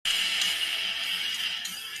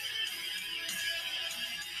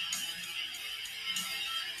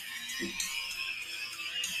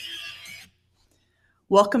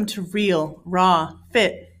Welcome to Real, Raw,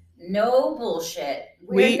 Fit. No bullshit.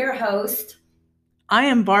 We're your host. I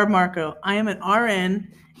am Barb Marco. I am an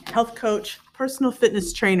RN, health coach, personal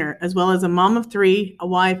fitness trainer, as well as a mom of three, a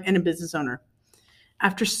wife, and a business owner.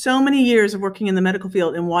 After so many years of working in the medical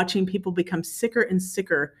field and watching people become sicker and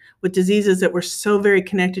sicker with diseases that were so very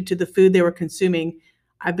connected to the food they were consuming,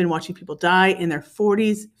 I've been watching people die in their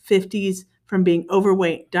 40s, 50s from being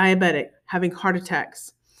overweight, diabetic, having heart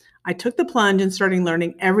attacks. I took the plunge and started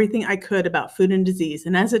learning everything I could about food and disease.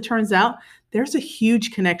 And as it turns out, there's a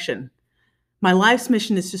huge connection. My life's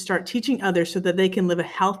mission is to start teaching others so that they can live a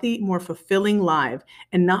healthy, more fulfilling life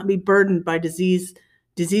and not be burdened by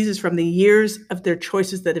diseases from the years of their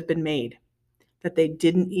choices that have been made that they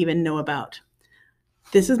didn't even know about.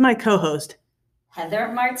 This is my co-host, Heather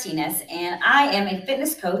Martinez, and I am a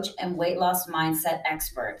fitness coach and weight loss mindset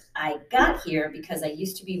expert. I got here because I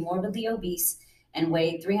used to be morbidly obese and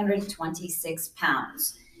weighed 326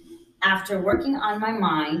 pounds. After working on my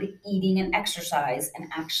mind, eating and exercise, and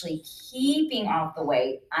actually keeping off the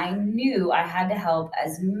weight, I knew I had to help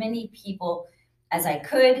as many people as I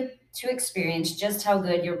could to experience just how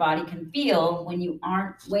good your body can feel when you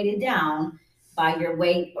aren't weighted down by your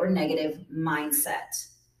weight or negative mindset.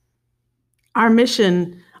 Our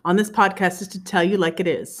mission on this podcast is to tell you like it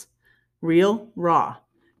is. Real, raw.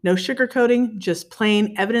 No sugarcoating, just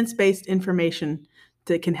plain evidence-based information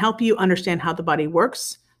that can help you understand how the body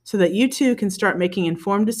works so that you too can start making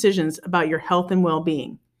informed decisions about your health and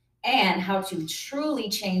well-being. And how to truly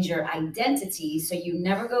change your identity so you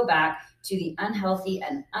never go back to the unhealthy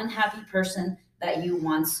and unhappy person that you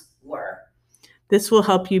once were. This will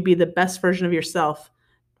help you be the best version of yourself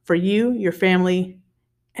for you, your family,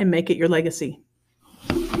 and make it your legacy.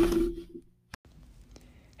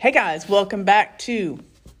 Hey guys, welcome back to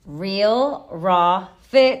Real, Raw,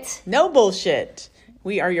 Fit. No Bullshit.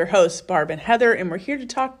 We are your hosts, Barb and Heather, and we're here to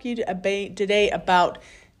talk to you today about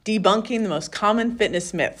debunking the most common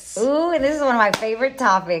fitness myths. Ooh, and this is one of my favorite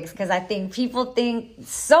topics because I think people think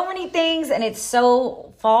so many things and it's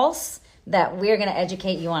so false that we're going to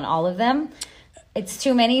educate you on all of them. It's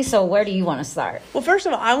too many, so where do you want to start? Well, first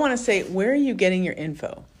of all, I want to say, where are you getting your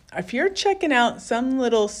info? If you're checking out some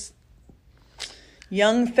little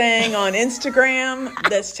young thing on Instagram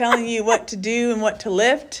that's telling you what to do and what to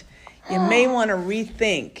lift, you may want to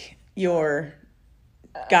rethink your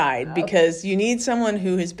guide because you need someone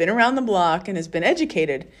who has been around the block and has been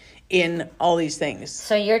educated in all these things.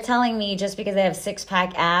 So you're telling me just because they have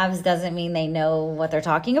six-pack abs doesn't mean they know what they're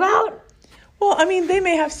talking about? Well, I mean, they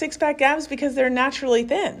may have six-pack abs because they're naturally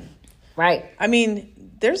thin. Right. I mean,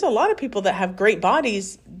 there's a lot of people that have great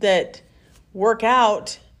bodies that work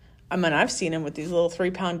out. I mean, I've seen them with these little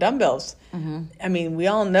 3-pound dumbbells. Mm-hmm. I mean, we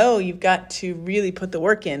all know you've got to really put the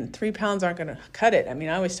work in. 3 pounds aren't going to cut it. I mean,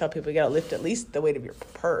 I always tell people you got to lift at least the weight of your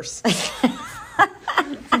purse.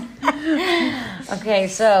 Okay,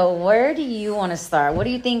 so where do you want to start? What do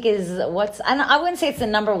you think I wouldn't say it's the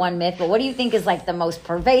number one myth, but what do you think is like the most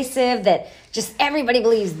pervasive that just everybody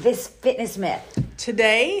believes this fitness myth?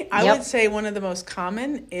 Today, I would say one of the most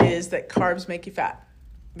common is that carbs make you fat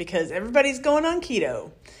because everybody's going on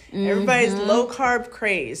keto. Mm-hmm. Everybody's low carb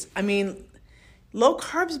craze. I mean, low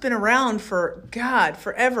carb's been around for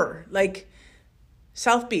forever. Like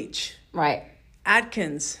South Beach. Right.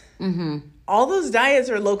 Atkins. Mm-hmm. All those diets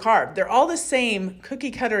are low carb. They're all the same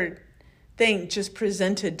cookie cutter thing, just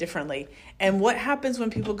presented differently. And what happens when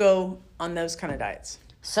people go on those kind of diets?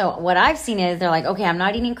 So what I've seen is they're like, okay, I'm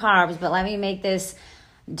not eating carbs, but let me make this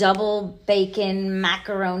double bacon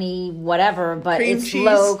macaroni whatever, but cream it's cheese.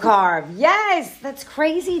 Low carb. Yes, that's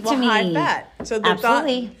crazy to me. High fat. So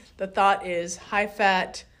Absolutely. The thought is high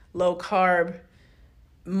fat, low carb,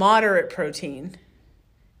 moderate protein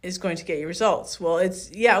is going to get you results. Well,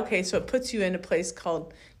 so it puts you in a place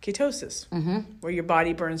called ketosis, where your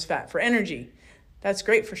body burns fat for energy. That's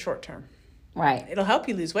great for short term. Right. It'll help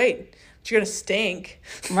you lose weight, but you're going to stink.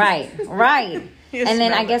 Right. And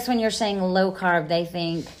then I guess when you're saying low carb, they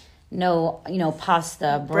think no,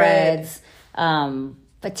 pasta, breads,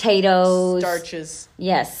 potatoes. Starches.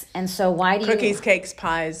 Yes. And so why do Cookies, cakes,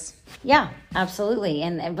 pies. Yeah, absolutely.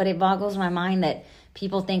 But it boggles my mind that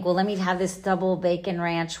people think, well, let me have this double bacon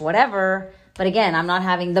ranch, whatever. But again, I'm not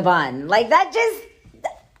having the bun. Like that just,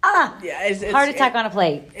 it's heart attack on a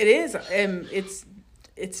plate. It is.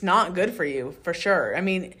 It's not good for you, for sure. I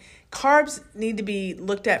mean, carbs need to be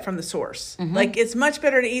looked at from the source. Mm-hmm. Like, it's much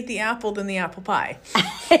better to eat the apple than the apple pie.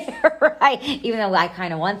 Right. Even though I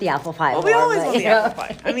kind of want the apple pie. Well, we always want the apple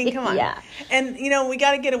pie. I mean, come on. Yeah. And, we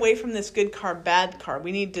got to get away from this good carb, bad carb.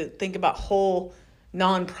 We need to think about whole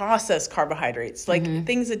non-processed carbohydrates, like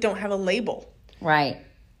things that don't have a label. Right.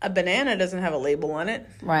 a banana doesn't have a label on it.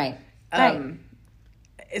 Right.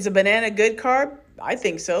 Is a banana good carb? I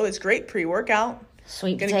think so. It's great pre-workout.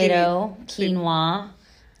 Sweet potato, quinoa,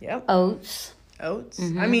 oats.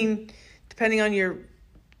 I mean, depending on your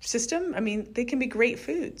system, I mean, they can be great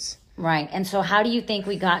foods. Right. And so how do you think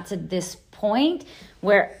we got to this point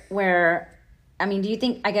where I mean, do you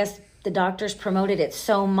think, I guess, the doctors promoted it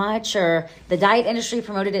so much, or the diet industry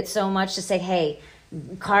promoted it so much to say, hey,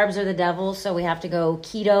 carbs are the devil, so we have to go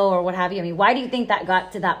keto or what have you? I mean, why do you think that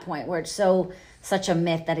got to that point where it's such a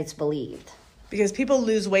myth that it's believed? Because people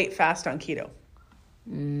lose weight fast on keto.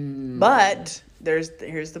 But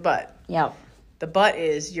here's the but. Yep. The but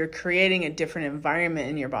is you're creating a different environment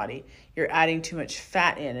in your body. You're adding too much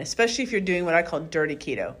fat in, especially if you're doing what I call dirty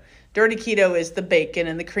keto. Dirty keto is the bacon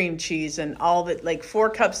and the cream cheese and all that, like 4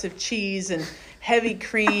 cups of cheese and heavy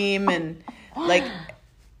cream and like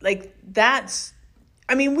that's,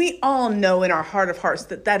 I mean, we all know in our heart of hearts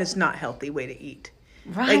that is not a healthy way to eat.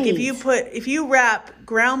 Right. Like if you wrap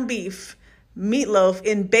ground beef meatloaf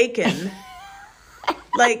in bacon,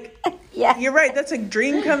 like, yeah, you're right. That's a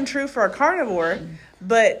dream come true for a carnivore,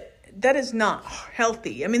 but that is not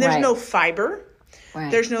healthy. I mean, there's no fiber. Right.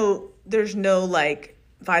 There's no like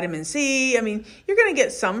vitamin C. I mean, you're going to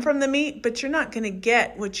get some from the meat, but you're not going to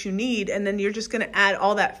get what you need. And then you're just going to add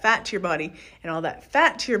all that fat to your body, and all that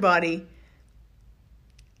fat to your body.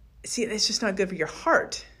 See, it's just not good for your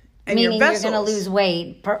heart and meaning your vessels. You're going to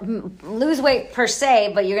lose weight per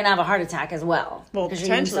se, but you're going to have a heart attack as well. Well, because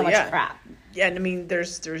you're eating so much crap. Yeah, and I mean,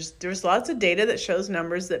 there's lots of data that shows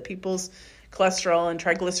numbers that people's cholesterol and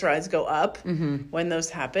triglycerides go up when those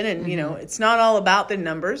happen, and you know, it's not all about the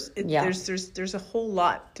numbers. There's a whole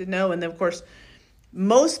lot to know, and then, of course,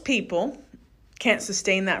 most people can't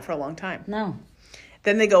sustain that for a long time. No.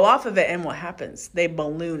 Then they go off of it, and what happens? They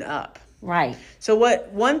balloon up. Right. So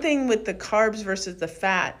one thing with the carbs versus the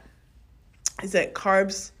fat is that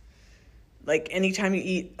carbs, like anytime you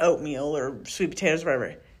eat oatmeal or sweet potatoes,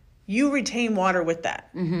 whatever, you retain water with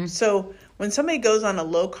that. So when somebody goes on a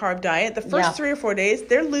low carb diet, the first 3 or 4 days,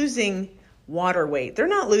 they're losing water weight. They're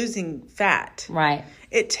not losing fat. Right.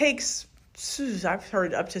 It takes, I've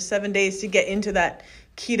heard, up to 7 days to get into that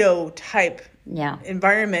keto type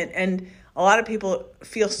environment. And a lot of people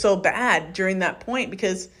feel so bad during that point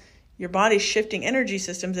because your body's shifting energy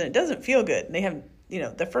systems and it doesn't feel good. They have,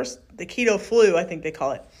 the keto flu, I think they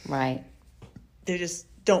call it. Right. They just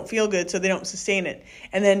don't feel good, so they don't sustain it.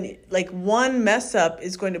 And then like one mess up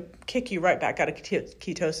is going to kick you right back out of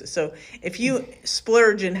ketosis. So if you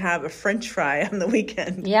splurge and have a French fry on the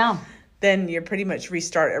weekend, then you're pretty much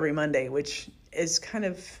restart every Monday, which is kind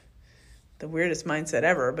of the weirdest mindset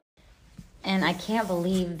ever. And I can't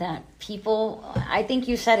believe that people, I think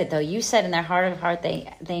you said it though. You said in their heart of heart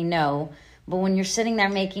they know. But when you're sitting there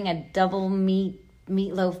making a double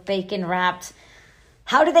meatloaf bacon wrapped,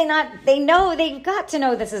 how do they not? They know, they've got to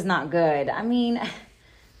know this is not good. I mean,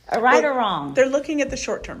 right or wrong? They're looking at the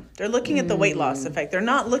short term. They're looking at the weight loss effect. They're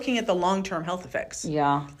not looking at the long-term health effects.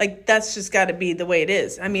 Yeah. Like that's just got to be the way it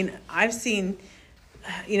is. I mean, I've seen,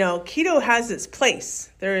 keto has its place.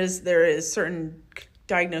 There is certain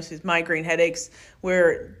diagnoses, migraine headaches,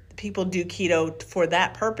 where people do keto for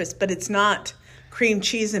that purpose, but it's not cream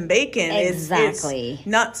cheese and bacon. Exactly. It's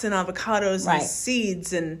nuts and avocados and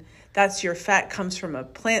seeds, and that's your fat comes from a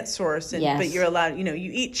plant source. And but you're allowed, you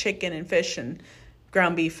eat chicken and fish and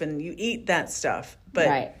ground beef and you eat that stuff.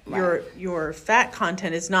 But your fat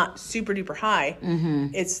content is not super duper high.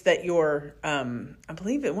 It's that your I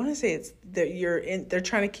want to say it's that they're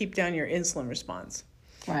trying to keep down your insulin response.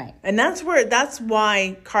 Right. And that's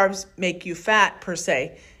why carbs make you fat per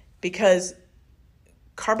se, because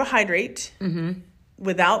carbohydrate in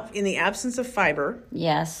the absence of fiber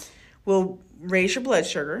will raise your blood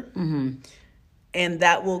sugar, and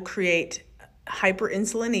that will create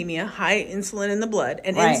hyperinsulinemia, high insulin in the blood,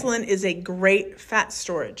 and insulin is a great fat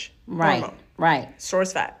storage hormone.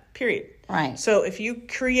 Stores fat, period. So if you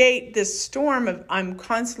create this storm of I'm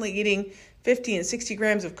constantly eating 50 and 60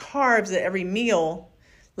 grams of carbs at every meal,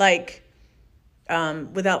 like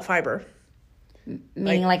without fiber.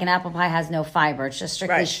 Meaning like an apple pie has no fiber. It's just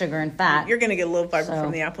strictly sugar and fat. You're going to get a little fiber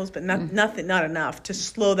from the apples, but not enough to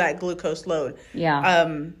slow that glucose load. Yeah.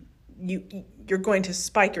 You're going to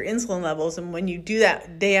spike your insulin levels. And when you do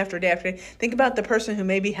that day after day after day, think about the person who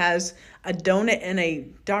maybe has a donut and a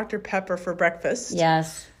Dr. Pepper for breakfast.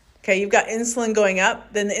 Yes. Okay, you've got insulin going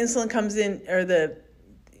up. Then the insulin comes in, or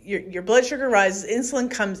your blood sugar rises. Insulin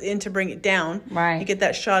comes in to bring it down. Right. You get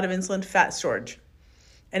that shot of insulin fat storage.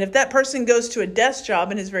 And if that person goes to a desk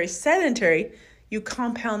job and is very sedentary, you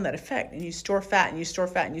compound that effect and you store fat and you store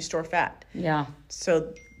fat and you store fat. Yeah.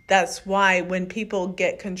 So that's why when people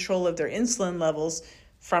get control of their insulin levels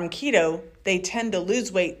from keto, they tend to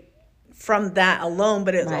lose weight from that alone,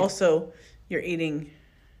 but it's Right. also you're eating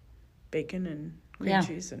bacon and cream Yeah.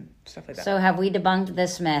 cheese and stuff like that. So have we debunked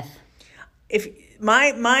this myth? If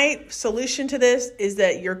my solution to this is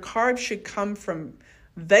that your carbs should come from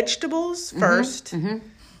vegetables first,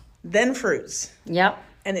 then fruits, Yep,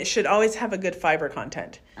 and it should always have a good fiber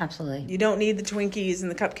content. absolutely. You don't need the Twinkies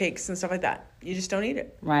and the cupcakes and stuff like that. You just don't need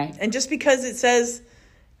it. Right. And just because it says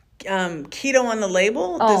keto on the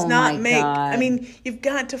label does Oh not my make, God. I mean, you've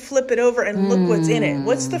got to flip it over and look what's in it.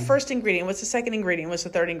 What's the first ingredient? What's the second ingredient? What's the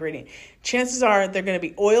third ingredient? Chances are they're going to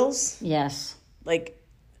be oils, Yes. like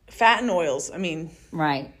fat and oils. I mean,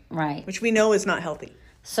 Right. Right. which we know is not healthy.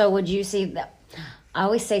 So would you see that? I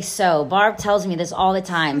always say so. Barb tells me this all the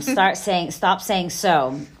time. Stop saying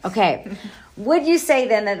so. Okay. Would you say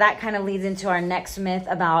then that kind of leads into our next myth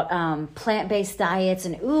about plant-based diets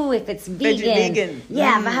and if it's vegan. Vegan.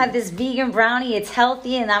 Yeah, if I have this vegan brownie, it's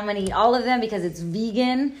healthy and I'm going to eat all of them because it's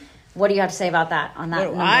vegan. What do you have to say about that on that? What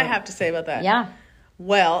do number? I have to say about that? Yeah.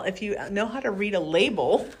 Well, if you know how to read a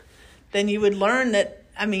label, then you would learn that,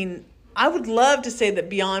 I mean, I would love to say that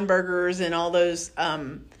Beyond Burgers and all those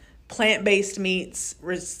plant-based meats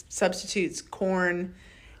substitutes corn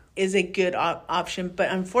is a good option. But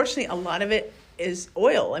unfortunately, a lot of it is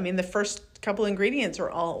oil. I mean, the first couple ingredients are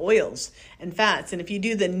all oils and fats. And if you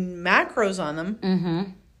do the macros on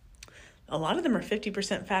them, a lot of them are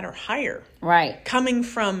 50% fat or higher. Right. Coming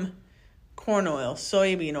from corn oil,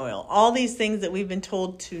 soybean oil, all these things that we've been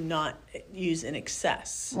told to not use in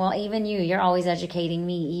excess. Well, even you're always educating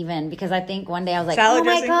me even because I think one day I was like, Salad oh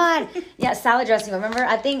dressing? my God. Yeah, salad dressing. Remember,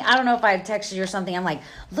 I don't know if I texted you or something. I'm like,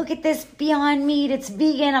 look at this Beyond Meat. It's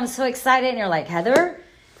vegan. I'm so excited. And you're like, Heather,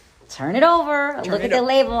 turn it over. Look at the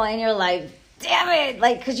label. And you're like, damn it.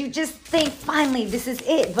 Like, because you just think, finally, this is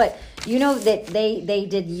it. But you know that they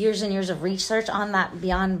did years and years of research on that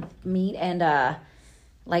Beyond Meat and,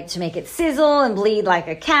 like to make it sizzle and bleed like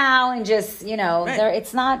a cow and just, Right.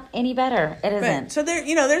 it's not any better. It isn't. Right. So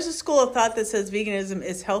there's a school of thought that says veganism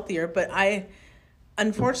is healthier, but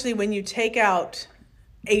unfortunately, when you take out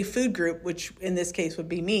a food group, which in this case would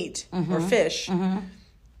be meat or fish,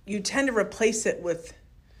 you tend to replace it with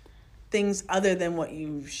things other than what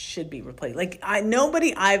you should be replaced. Like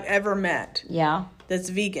nobody I've ever met Yeah. that's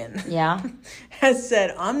vegan Yeah. has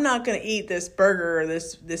said, I'm not going to eat this burger or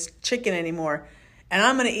this chicken anymore, and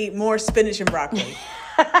I'm going to eat more spinach and broccoli.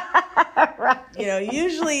 Right.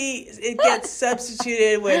 Usually it gets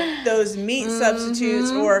substituted with those meat substitutes,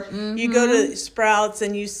 or you go to Sprouts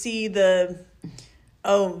and you see the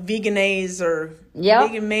veganaise or Yep.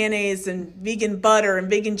 vegan mayonnaise and vegan butter and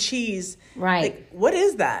vegan cheese. Right. Like, what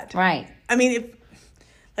is that? Right. I mean,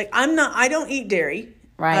 I don't eat dairy.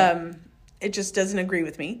 Right. It just doesn't agree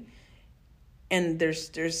with me. And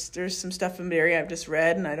there's some stuff in dairy I've just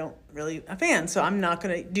read and I don't really a fan, so I'm not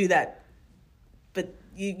going to do that. But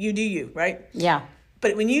you do you, right? Yeah.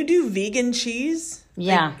 But when you do vegan cheese,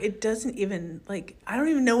 Yeah. it doesn't even I don't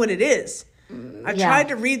even know what it is. I Yeah. tried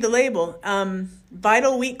to read the label.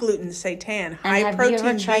 Vital wheat gluten, seitan, high And have protein you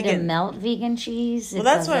ever tried vegan. to melt vegan cheese? Well,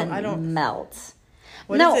 that's why doesn't I don't- melt.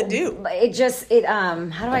 What does it do? but it just how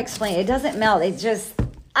do I explain it? It doesn't melt. It just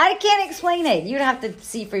I can't explain it. You'd have to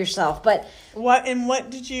see for yourself. But What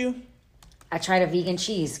did you? I tried a vegan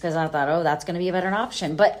cheese because I thought, that's going to be a better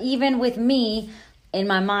option. But even with me, in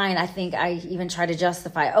my mind, I think I even try to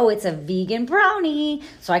justify, it's a vegan brownie,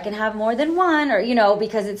 so I can have more than one, or,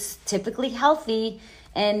 because it's typically healthy.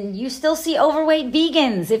 And you still see overweight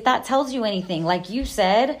vegans, if that tells you anything. Like you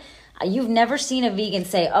said, you've never seen a vegan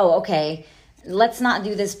say, okay, let's not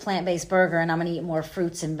do this plant-based burger and I'm going to eat more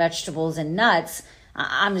fruits and vegetables and nuts.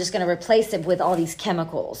 I'm just going to replace it with all these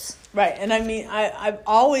chemicals. Right. And I mean, I've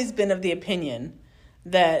always been of the opinion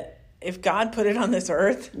that if God put it on this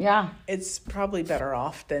earth, Yeah. it's probably better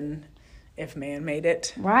off than if man made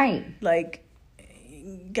it. Right. Like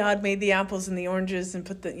God made the apples and the oranges and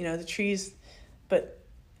put the trees, but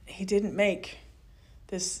he didn't make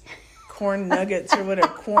this corn nuggets or whatever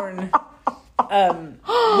corn.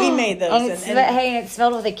 We made those. And it's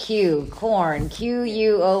spelled with a Q. Corn.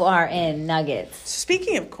 Quorn. Nuggets.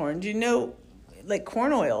 Speaking of corn, do you know, like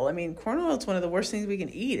corn oil? I mean, corn oil is one of the worst things we can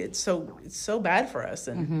eat. It's so bad for us,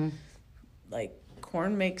 and like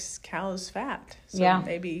corn makes cows fat. So Yeah.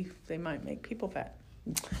 maybe they might make people fat.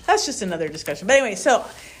 That's just another discussion. But anyway, so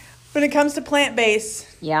when it comes to plant-based,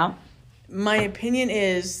 Yeah. my opinion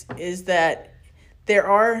is that there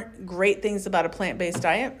are great things about a plant-based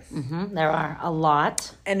diet. There are a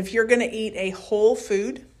lot. And if you're going to eat a whole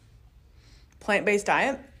food plant-based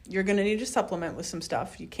diet, you're going to need to supplement with some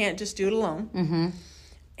stuff. You can't just do it alone.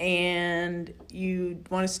 and you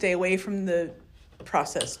want to stay away from the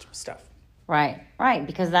processed stuff. Right.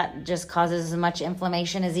 Because that just causes as much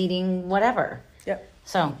inflammation as eating whatever. Yep.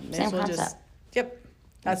 So, May same as well concept. Yep.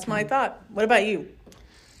 That's my thought. What about you?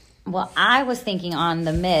 Well, I was thinking on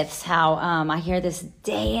the myths, how I hear this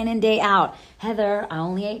day in and day out. Heather, I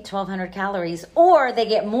only ate 1,200 calories. Or they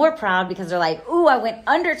get more proud because they're like, ooh, I went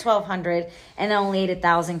under 1,200 and I only ate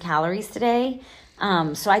 1,000 calories today.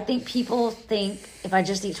 So I think people think if I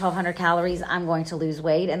just eat 1,200 calories, I'm going to lose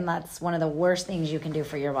weight. And that's one of the worst things you can do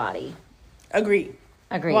for your body. Agree.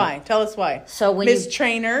 Why? Tell us why. So when Ms.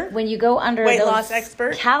 Trainer, when you go under weight those loss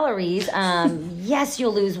expert, calories, yes,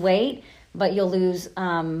 you'll lose weight, but you'll lose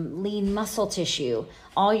lean muscle tissue.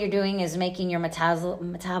 All you're doing is making your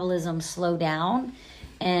metabolism slow down.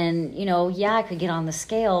 And, I could get on the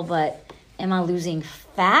scale, but am I losing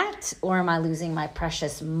fat or am I losing my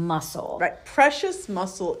precious muscle? Right. Precious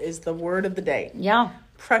muscle is the word of the day. Yeah.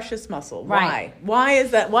 Precious muscle. Right. Why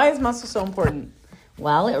is that? Why is muscle so important?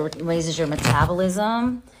 Well, it raises your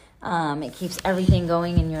metabolism. It keeps everything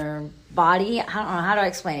going in your body. I don't know how to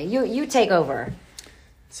explain it. You take over.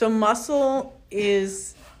 So muscle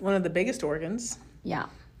is one of the biggest organs. Yeah.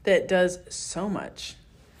 That does so much.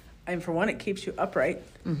 And for one, it keeps you upright.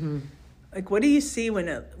 Mm-hmm. Like, what do you see when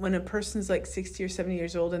a person's like 60 or 70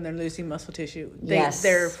 years old and they're losing muscle tissue? Yes.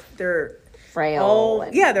 They're frail.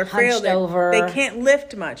 They're frail. Over. They can't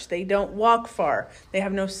lift much. They don't walk far. They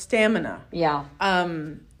have no stamina. Yeah.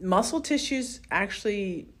 Muscle tissue's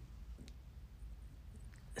actually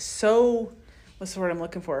so, what's the word I'm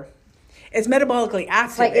looking for? It's metabolically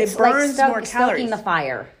active. It burns more calories. Stoking the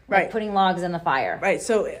fire. Right. Like putting logs in the fire. Right.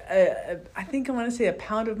 So I think I want to say a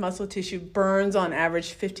pound of muscle tissue burns on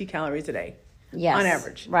average 50 calories a day. Yes. On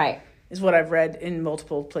average. Right. Is what I've read in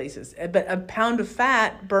multiple places. But a pound of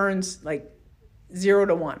fat burns like 0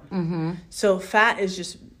 to 1. Mm-hmm. So fat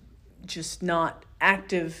is just not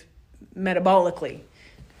active metabolically.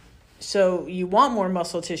 So you want more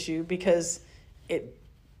muscle tissue because it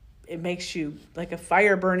makes you like a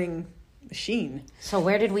fire burning machine. So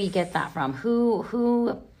where did we get that from?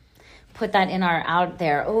 Who put that in our out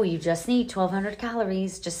there? Oh, you just need 1,200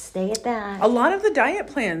 calories. Just stay at that. A lot of the diet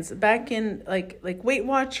plans back in like Weight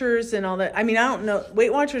Watchers and all that. I mean, I don't know.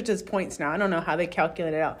 Weight Watchers does points now. I don't know how they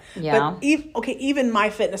calculate it out. Yeah. But even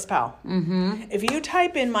MyFitnessPal. Mm-hmm. If you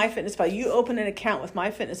type in MyFitnessPal, you open an account with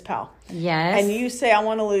MyFitnessPal. Yes. And you say, I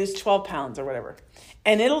want to lose 12 pounds or whatever.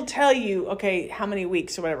 And it'll tell you, okay, how many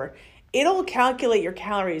weeks or whatever. It'll calculate your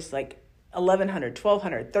calories like 1,100,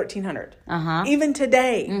 1,200, 1,300. Uh-huh. Even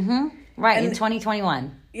today. Mm-hmm. Right, and in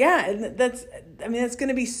 2021. Yeah, and that's going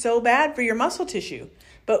to be so bad for your muscle tissue.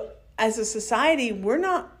 But as a society, we're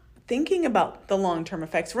not thinking about the long-term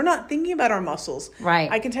effects. We're not thinking about our muscles.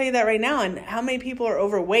 Right. I can tell you that right now. And how many people are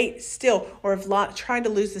overweight still or have tried to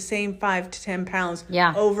lose the same 5 to 10 pounds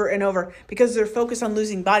over and over because they're focused on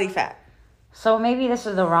losing body fat. So maybe this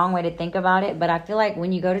is the wrong way to think about it, but I feel like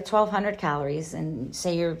when you go to 1,200 calories and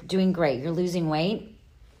say you're doing great, you're losing weight,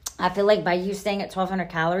 I feel like by you staying at 1,200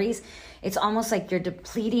 calories, it's almost like you're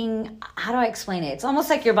depleting. How do I explain it? It's almost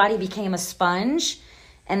like your body became a sponge.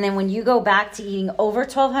 And then when you go back to eating over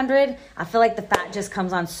 1,200, I feel like the fat just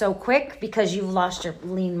comes on so quick because you've lost your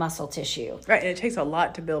lean muscle tissue. Right. And it takes a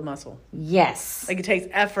lot to build muscle. Yes. Like it takes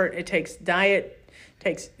effort. It takes diet. It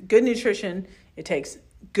takes good nutrition. It takes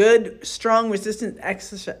good, strong, resistant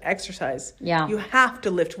exercise. Yeah. You have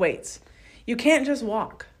to lift weights. You can't just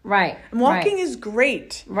walk. Right. And walking is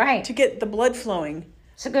great. Right. To get the blood flowing.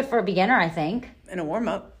 So good for a beginner, I think. And a warm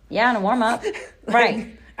up. Yeah, and a warm up.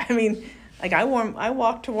 Right. I mean, like I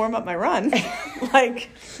walk to warm up my run.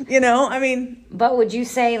 But would you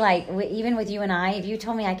say, like, even with you and I, if you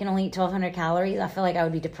told me I can only eat 1,200 calories, I feel like I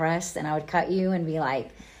would be depressed and I would cut you and be like,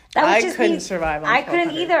 I couldn't survive on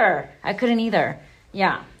 1,200. I couldn't either.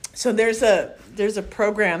 Yeah. So there's a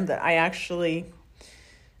program that I actually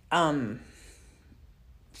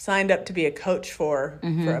signed up to be a coach for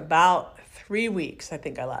about 3 weeks. I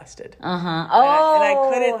think I lasted. Oh.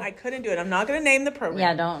 And I couldn't do it. I'm not going to name the program.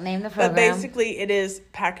 Yeah, don't name the program. But basically, it is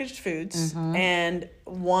packaged foods and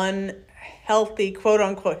one healthy, quote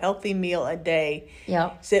unquote, healthy meal a day.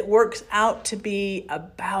 Yep. So it works out to be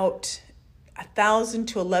about 1,000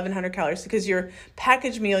 to 1,100 calories because your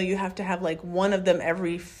packaged meal, you have to have like one of them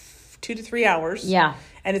every 2 to 3 hours. Yeah.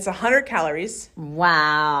 And it's 100 calories.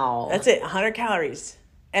 Wow. That's it, 100 calories.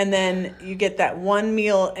 And then you get that one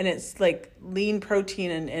meal and it's like lean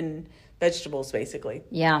protein and vegetables, basically.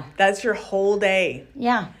 Yeah. That's your whole day.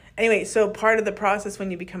 Yeah. Anyway, so part of the process when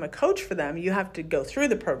you become a coach for them, you have to go through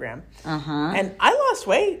the program. And I lost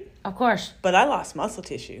weight. Of course. But I lost muscle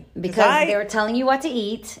tissue. Because they were telling you what to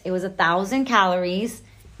eat. It was 1,000 calories.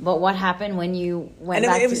 But what happened when you went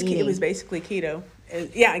And back it was to eating? it was basically keto.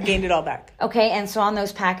 Yeah, I gained it all back. Okay, and so on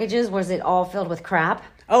those packages, was it all filled with crap?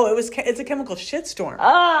 Oh, it's a chemical shitstorm.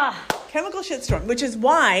 Ah, Chemical shitstorm, which is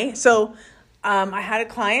why. So, I had a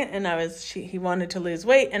client, and he wanted to lose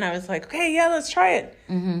weight, and I was like, okay, yeah, let's try it.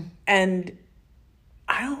 Mm-hmm. And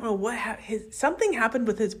I don't know what something happened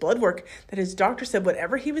with his blood work that his doctor said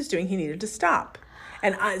whatever he was doing, he needed to stop.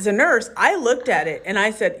 And as a nurse, I looked at it and I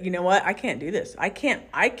said, you know what? I can't do this. I can't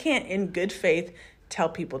in good faith tell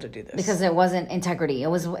people to do this. because it wasn't integrity. It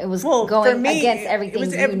was Well, going for me, against everything it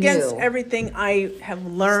was you against knew. everything I have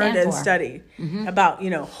learned Stand and for. studied about,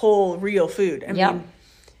 whole real food. I Yep. mean,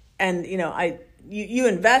 and you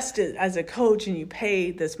invest it as a coach and you pay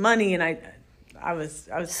this money, and I was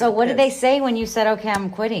So what did they say when you said, okay, I'm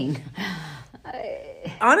quitting?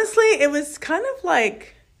 Honestly, it was kind of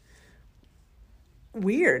like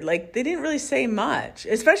weird. Like they didn't really say much,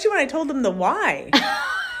 especially when I told them the why.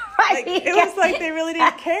 Right. Like, it was like they really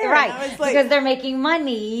didn't care. Right. And I was like, because they're making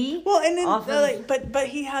money. well, and then off they're of- like, but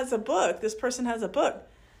he has a book. This person has a book.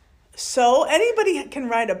 So anybody can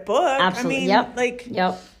write a book. Absolutely. I mean, Yep. like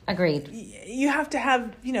Yep. Agreed. you have to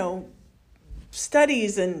have,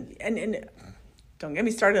 studies and don't get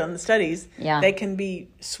me started on the studies. Yeah. They can be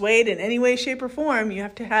swayed in any way, shape, or form. You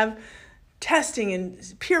have to have testing and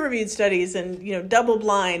peer-reviewed studies and, double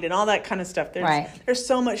blind and all that kind of stuff. Right. There's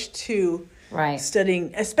so much to Right.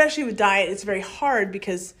 studying, especially with diet. It's very hard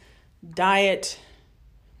because diet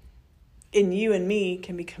in you and me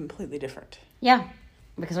can be completely different. Yeah.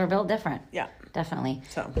 Because we're built different. Yeah. Definitely.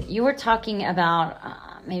 So You were talking about,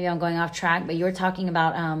 maybe I'm going off track, but you were talking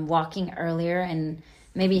about walking earlier and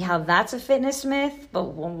maybe how that's a fitness myth. But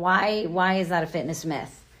why is that a fitness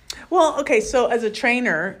myth? well, okay. So as a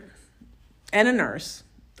trainer and a nurse,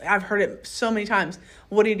 I've heard it so many times.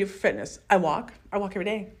 What do you do for fitness? I walk every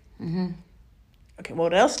day. Mm-hmm. Okay,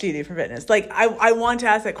 what else do you do for fitness? Like, I want to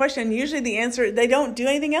ask that question. Usually the answer, they don't do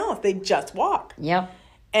anything else. They just walk. Yep.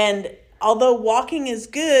 And although walking is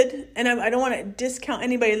good, and I don't want to discount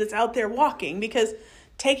anybody that's out there walking, because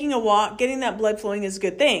taking a walk, getting that blood flowing is a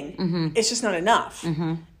good thing. Mm-hmm. It's just not enough,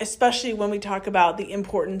 especially when we talk about the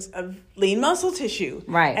importance of lean muscle tissue.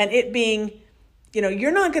 Right. And it being,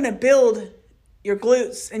 you're not going to build your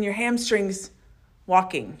glutes and your hamstrings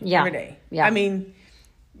walking every day. Yeah. I mean,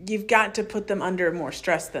 you've got to put them under more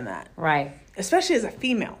stress than that, Right. especially as a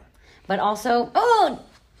female. But also,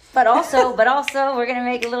 but also, we're going to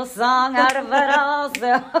make a little song out of it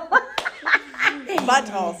also.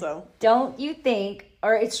 But also, Don't you think,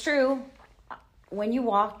 or it's true, when you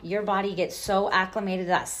walk, your body gets so acclimated to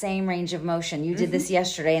that same range of motion. You did this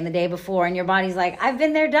yesterday and the day before, and your body's like, I've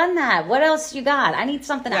been there, done that. What else you got? I need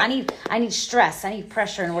something. Yeah. I need stress. I need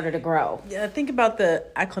pressure in order to grow. yeah, think about the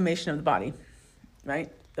acclimation of the body,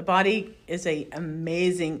 right? The body is a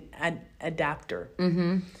amazing adapter.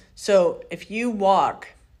 Mm-hmm. So if you walk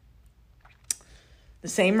the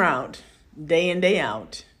same route day in, day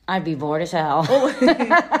out, I'd be bored as hell.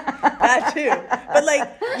 that too. But like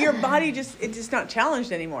your body it's just not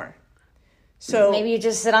challenged anymore. So Maybe you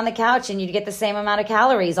just sit on the couch and you'd get the same amount of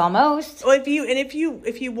calories almost. well, if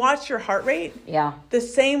you watch your heart rate, Yeah. the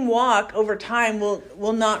same walk over time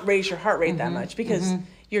will not raise your heart rate that much because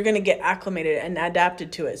you're going to get acclimated and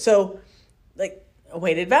adapted to it. So like a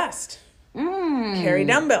weighted vest, carry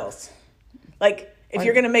dumbbells. Like if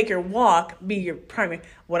you're going to make your walk be your primary,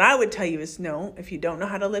 what I would tell you is no, if you don't know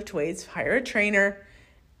how to lift weights, hire a trainer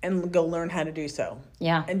and go learn how to do so.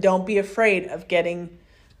 Yeah. And don't be afraid of getting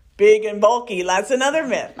big and bulky. That's another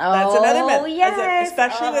myth. That's another myth. Yes.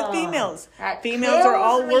 Especially with Oh, females. that Females are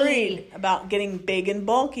all kills me. worried about getting big and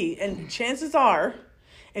bulky. And chances are,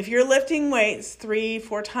 if you're lifting weights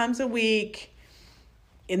 3-4 times a week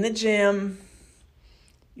in the gym,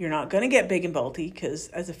 you're not going to get big and bulky because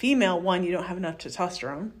as a female, one, you don't have enough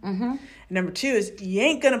testosterone. Mm-hmm. And number two is you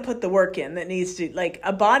ain't going to put the work in that needs to, like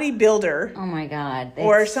a bodybuilder Oh my God.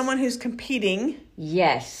 or someone who's competing.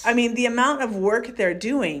 Yes. I mean, the amount of work they're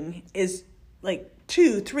doing is like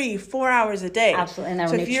 2, 3, 4 hours a day. Absolutely. And their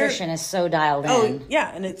So if you're- nutrition is so dialed in. Oh,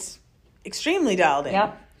 yeah. And it's extremely dialed in.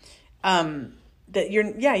 Yep. That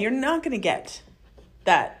you're not going to get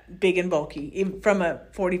that big and bulky even from a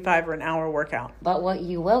 45 or an hour workout. But what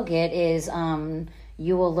you will get is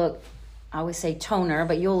you will look, I always say toner,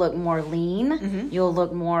 but you'll look more lean. Mm-hmm. You'll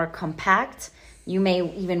look more compact. You may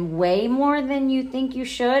even weigh more than you think you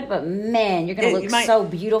should, but man, you're going Yeah, to you look might- so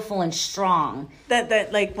beautiful and strong.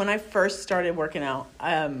 That like when I first started working out,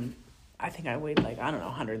 I I think I weighed like, I don't know,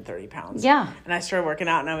 130 pounds. Yeah. And I started working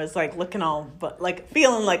out and I was like looking all, but like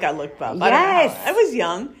feeling like I looked buff. Yes. I was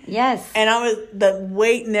young. Yes. And the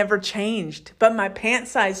weight never changed, but my pant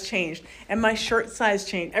size changed and my shirt size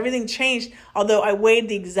changed. Everything changed, although I weighed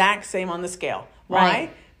the exact same on the scale. Why?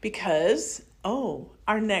 Right. Because,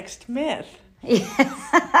 our next myth.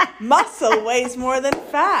 Muscle weighs more than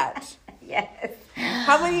fat. Yes.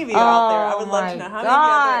 How many of you out there, I would love to my know, how many of you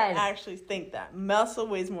out there God. actually think that muscle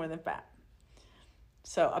weighs more than fat?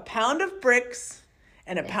 So a pound of bricks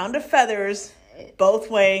and a pound of feathers both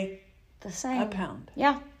weigh The same. a pound.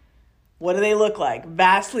 Yeah. What do they look like?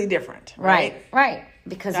 Vastly different, right? Right.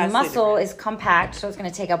 Because Vastly muscle different. is compact, so it's going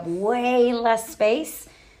to take up way less space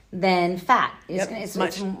than fat. Yep. It's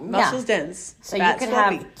Muscle's dense. So Fat's you could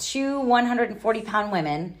fluffy. have 2 140-pound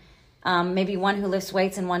women, maybe one who lifts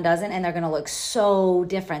weights and one doesn't, and they're going to look so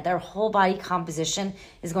different. Their whole body composition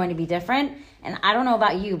is going to be different. And I don't know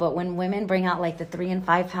about you, but when women bring out like the 3 and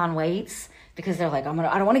 5 pound weights, because they're like, I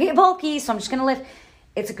don't want to get bulky, so I'm just going to lift.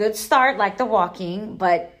 It's a good start, like the walking,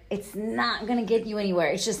 but it's not going to get you anywhere.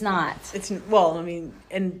 It's just not.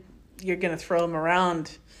 And you're going to throw them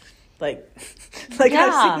around like Yeah.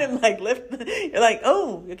 I've seen them like lift. You're like,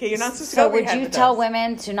 oh, okay, you're not supposed to So go over your would head you with tell those.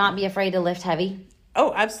 women to not be afraid to lift heavy?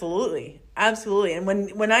 Oh, absolutely. Absolutely. And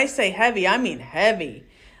when I say heavy, I mean heavy.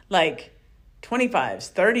 Like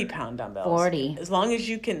 25s, 30-pound dumbbells. 40. As long as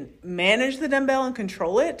you can manage the dumbbell and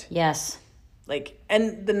control it. Yes.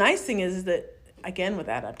 And the nice thing is that, again, with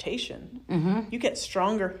adaptation, you get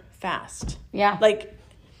stronger fast. Yeah. Like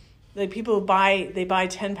people buy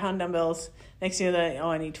 10-pound dumbbells. Next thing you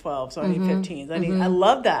know, I need 12, so I need 15s. I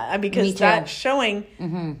love that because Me too.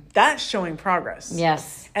 that's showing progress.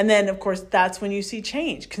 Yes. And then, of course, that's when you see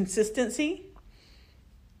change. Consistency,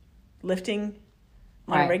 lifting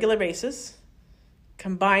on a Right. regular basis,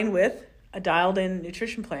 combined with a dialed-in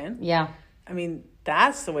nutrition plan. Yeah. I mean,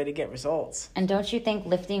 that's the way to get results. And don't you think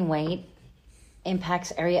lifting weight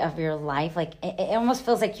impacts area of your life? Like it almost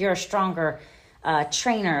feels like you're a stronger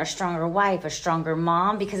trainer, a stronger wife, a stronger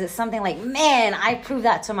mom, because it's something like, man, I proved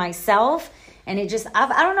that to myself. And it just,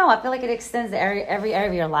 I don't know. I feel like it extends every area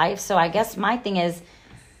of your life. So I guess my thing is,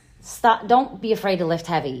 don't be afraid to lift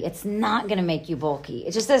heavy. It's not going to make you bulky.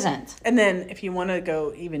 It just isn't. And then if you want to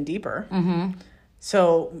go even deeper,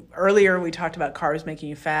 so earlier we talked about carbs making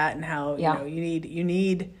you fat and how you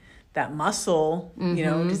need that muscle.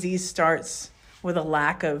 Disease starts with a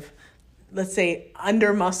lack of, let's say,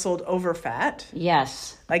 under-muscled over fat.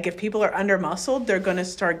 Yes. Like if people are under-muscled, they're going to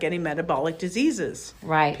start getting metabolic diseases.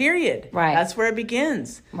 Right. Period. Right. That's where it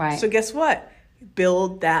begins. Right. So guess what?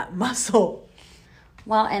 Build that muscle.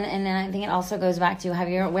 Well, and then I think it also goes back to,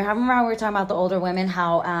 remember how we were talking about the older women,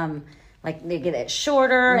 how like they get it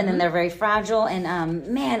shorter and then they're very fragile, and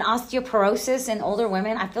osteoporosis in older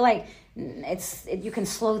women, I feel like you can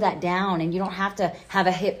slow that down, and you don't have to have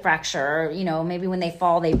a hip fracture, or, maybe when they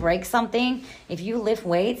fall, they break something. If you lift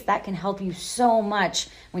weights, that can help you so much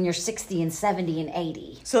when you're 60 and 70 and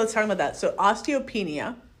 80. So let's talk about that. So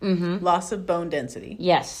osteopenia, loss of bone density.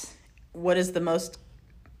 Yes. What is the most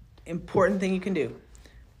important thing you can do?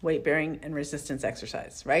 Weight bearing and resistance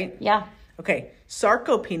exercise, right? Yeah. Okay.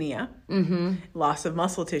 Sarcopenia, loss of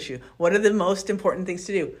muscle tissue. What are the most important things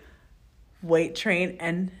to do? Weight train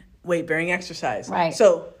and weight bearing exercise. Right.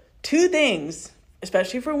 So 2 things,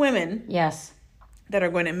 especially for women, Yes. that are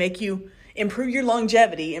going to make you improve your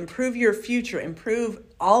longevity, improve your future, improve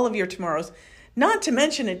all of your tomorrows. Not to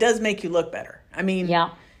mention, it does make you look better. I mean, Yeah.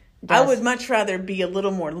 I would much rather be a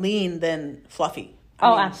little more lean than fluffy.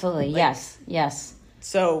 Absolutely. Yes. Yes.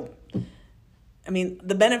 So, I mean,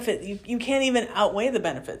 the benefit, you can't even outweigh the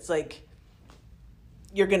benefits. Like,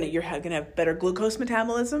 you're gonna have better glucose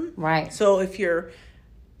metabolism. Right. So if you're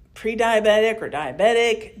pre-diabetic or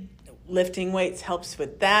diabetic, lifting weights helps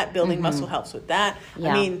with that. Building muscle helps with that.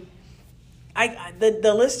 Yeah. I mean,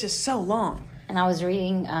 the list is so long. And I was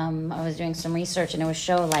reading, I was doing some research, and it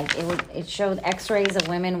showed X-rays of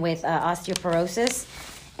women with osteoporosis,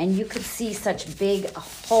 and you could see such big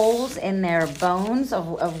holes in their bones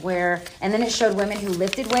of where, and then it showed women who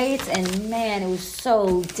lifted weights, and man, it was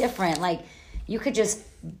so different. Like you could just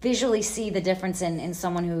visually see the difference in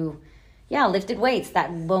someone who, lifted weights. The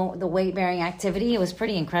weight bearing activity, it was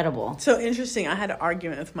pretty incredible. So interesting. I had an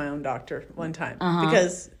argument with my own doctor one time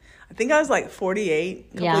because I think I was like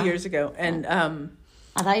 48 a couple of years ago, and I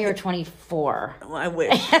thought you were 24. well, I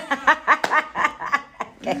wish.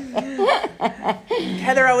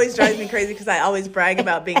 Heather always drives me crazy because I always brag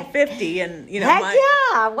about being 50, and Heck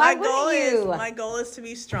yeah! Why wouldn't you? My goal is to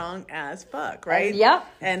be strong as fuck, right? Yep,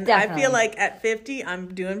 And definitely. I feel like at 50,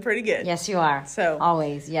 I'm doing pretty good. Yes, you are. So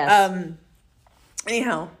always, yes.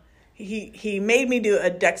 Anyhow, he made me do a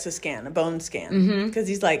DEXA scan, a bone scan, because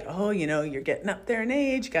he's like, oh, you're getting up there in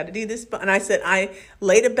age, you got to do this. And I said, I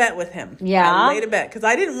laid a bet with him. Yeah. I laid a bet because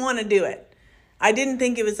I didn't want to do it. I didn't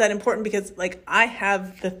think it was that important because, like, I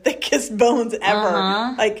have the thickest bones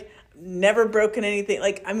ever. Like, never broken anything.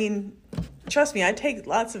 Like, I mean, trust me, I take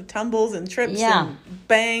lots of tumbles and trips and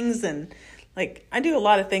bangs and, like, I do a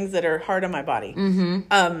lot of things that are hard on my body.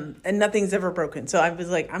 And nothing's ever broken. So I was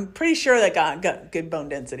like, I'm pretty sure that I got good bone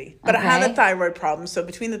density. But I have a thyroid problem. So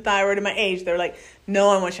between the thyroid and my age, they're like, no,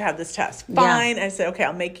 I want you to have this test. Fine. I said, okay,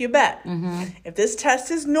 I'll make you a bet. If this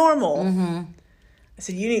test is normal, I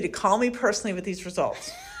said, you need to call me personally with these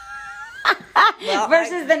results. Well,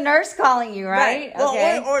 versus the nurse calling you, right? Well,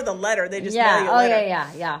 okay. or the letter. They just mail you a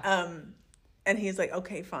letter. Yeah. And he's like,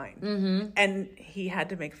 okay, fine. And he had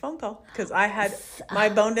to make a phone call because I had, my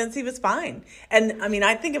bone density was fine. And I mean,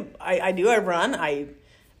 I think I run,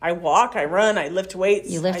 I walk, I run, I lift weights.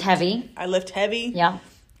 You lift heavy. I lift heavy. Yeah.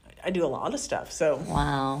 I do a lot of stuff. So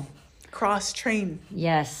wow. Cross train.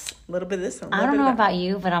 Yes. A little bit of this one. I don't know about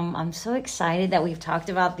you, but I'm so excited that we've talked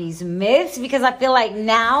about these myths because I feel like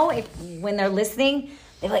now when they're listening,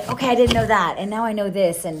 they're like, okay, I didn't know that. And now I know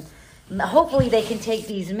this. And hopefully they can take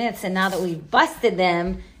these myths and now that we've busted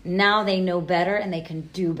them, now they know better and they can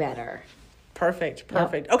do better. Perfect.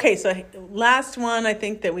 Yep. Okay, so last one I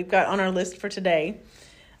think that we've got on our list for today.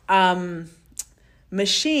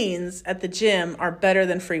 Machines at the gym are better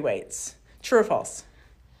than free weights. True or false?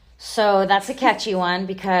 So that's a catchy one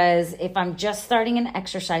because if I'm just starting an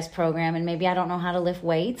exercise program and maybe I don't know how to lift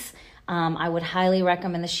weights, I would highly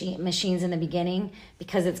recommend the machines in the beginning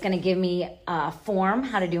because it's going to give me form,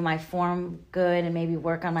 how to do my form good and maybe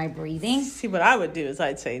work on my breathing. See, what I would do is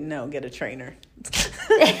I'd say, no, get a trainer.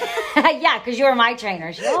 Yeah, because you're my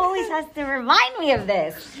trainer. She always has to remind me of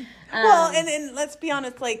this. Well, and let's be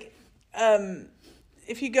honest, like,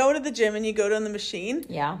 if you go to the gym and you go to the machine,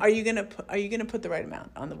 are you gonna put the right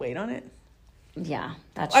amount on the weight on it? Yeah,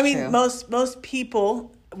 that's true. I mean, most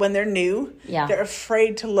people when they're new, they're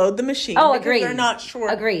afraid to load the machine. Oh, because agreed. They're not sure.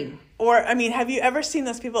 Agreed. Or I mean, have you ever seen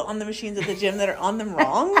those people on the machines at the gym that are on them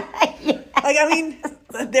wrong? Like, I mean,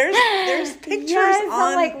 there's pictures on.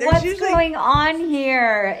 I'm like, what's going on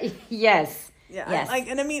here? Yes. Yeah, yes.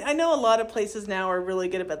 And I mean, I know a lot of places now are really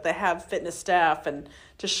good about they have fitness staff and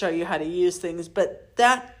to show you how to use things, but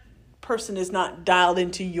that person is not dialed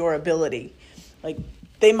into your ability. Like,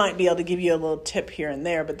 they might be able to give you a little tip here and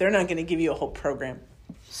there, but they're not going to give you a whole program.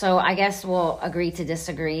 So I guess we'll agree to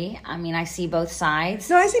disagree. I mean, I see both sides.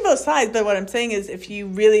 No, I see both sides, but what I'm saying is if you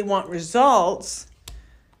really want results...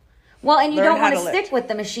 Well, and you don't want to stick with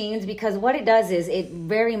the machines because what it does is it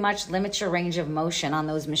very much limits your range of motion on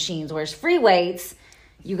those machines. Whereas free weights,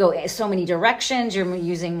 you go so many directions. You're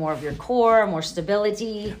using more of your core, more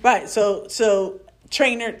stability. Right. So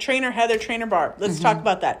trainer Heather, trainer Barb. Let's talk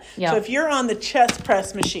about that. Yep. So if you're on the chest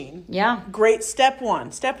press machine, great. Step one,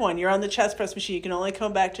 you're on the chest press machine. You can only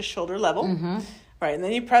come back to shoulder level. Right. And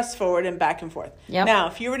then you press forward and back and forth. Yep. Now,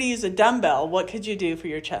 if you were to use a dumbbell, what could you do for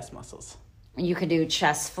your chest muscles? You could do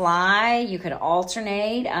chest fly. You could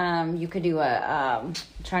alternate. You could do I'm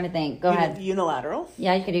trying to think. Go ahead. Unilateral.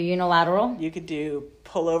 Yeah, you could do unilateral. You could do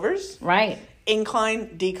pullovers. Right.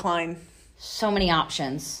 Incline, decline. So many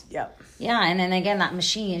options. Yep. Yeah, and then again, that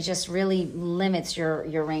machine just really limits your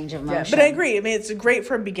range of motion. Yeah, but I agree. I mean, it's great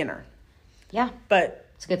for a beginner. Yeah. But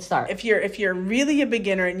it's a good start. If you're really a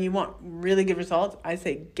beginner and you want really good results, I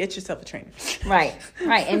say get yourself a trainer. Right.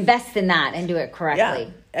 Invest in that and do it correctly. Yeah.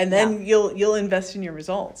 And then you'll invest in your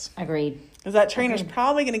results. Agreed. Because that trainer's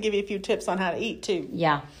probably going to give you a few tips on how to eat too.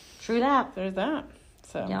 Yeah. True that. There's that.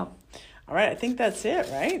 So. Yep. All right. I think that's it,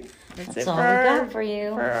 right? That's it all we got for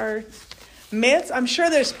you. For our myths. I'm sure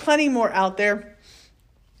there's plenty more out there.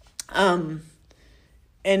 And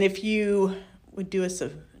if you would do us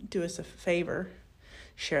a favor,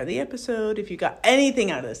 share the episode. If you got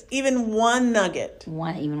anything out of this, even one nugget.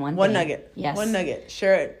 One nugget. Yes. One nugget.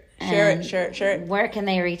 Share it. Share it. Where can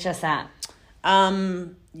they reach us at?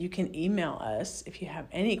 You can email us if you have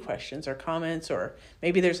any questions or comments, or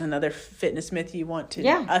maybe there's another fitness myth you want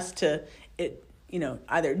us to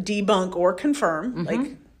either debunk or confirm.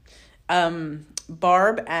 Like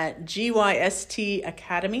Barb at GYST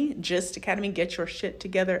Academy, Gist Academy, Get Your Shit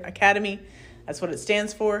Together Academy. That's what it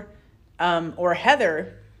stands for. Or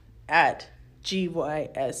Heather at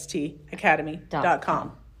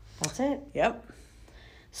GYSTacademy.com. That's it. Yep.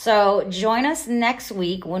 So join us next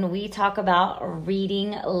week when we talk about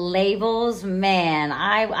reading labels. Man,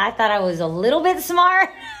 I thought I was a little bit smart,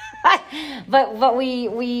 but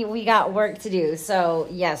we got work to do. So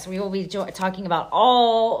yes, we will be talking about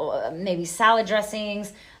all maybe salad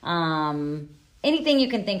dressings, anything you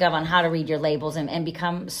can think of on how to read your labels and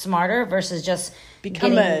become smarter versus just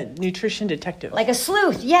Become a nutrition detective. like a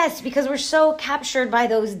sleuth. Yes, because we're so captured by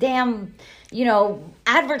those damn,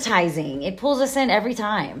 advertising. It pulls us in every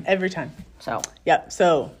time. Every time. So, Yep.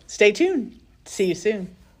 So stay tuned. See you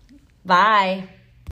soon. bye.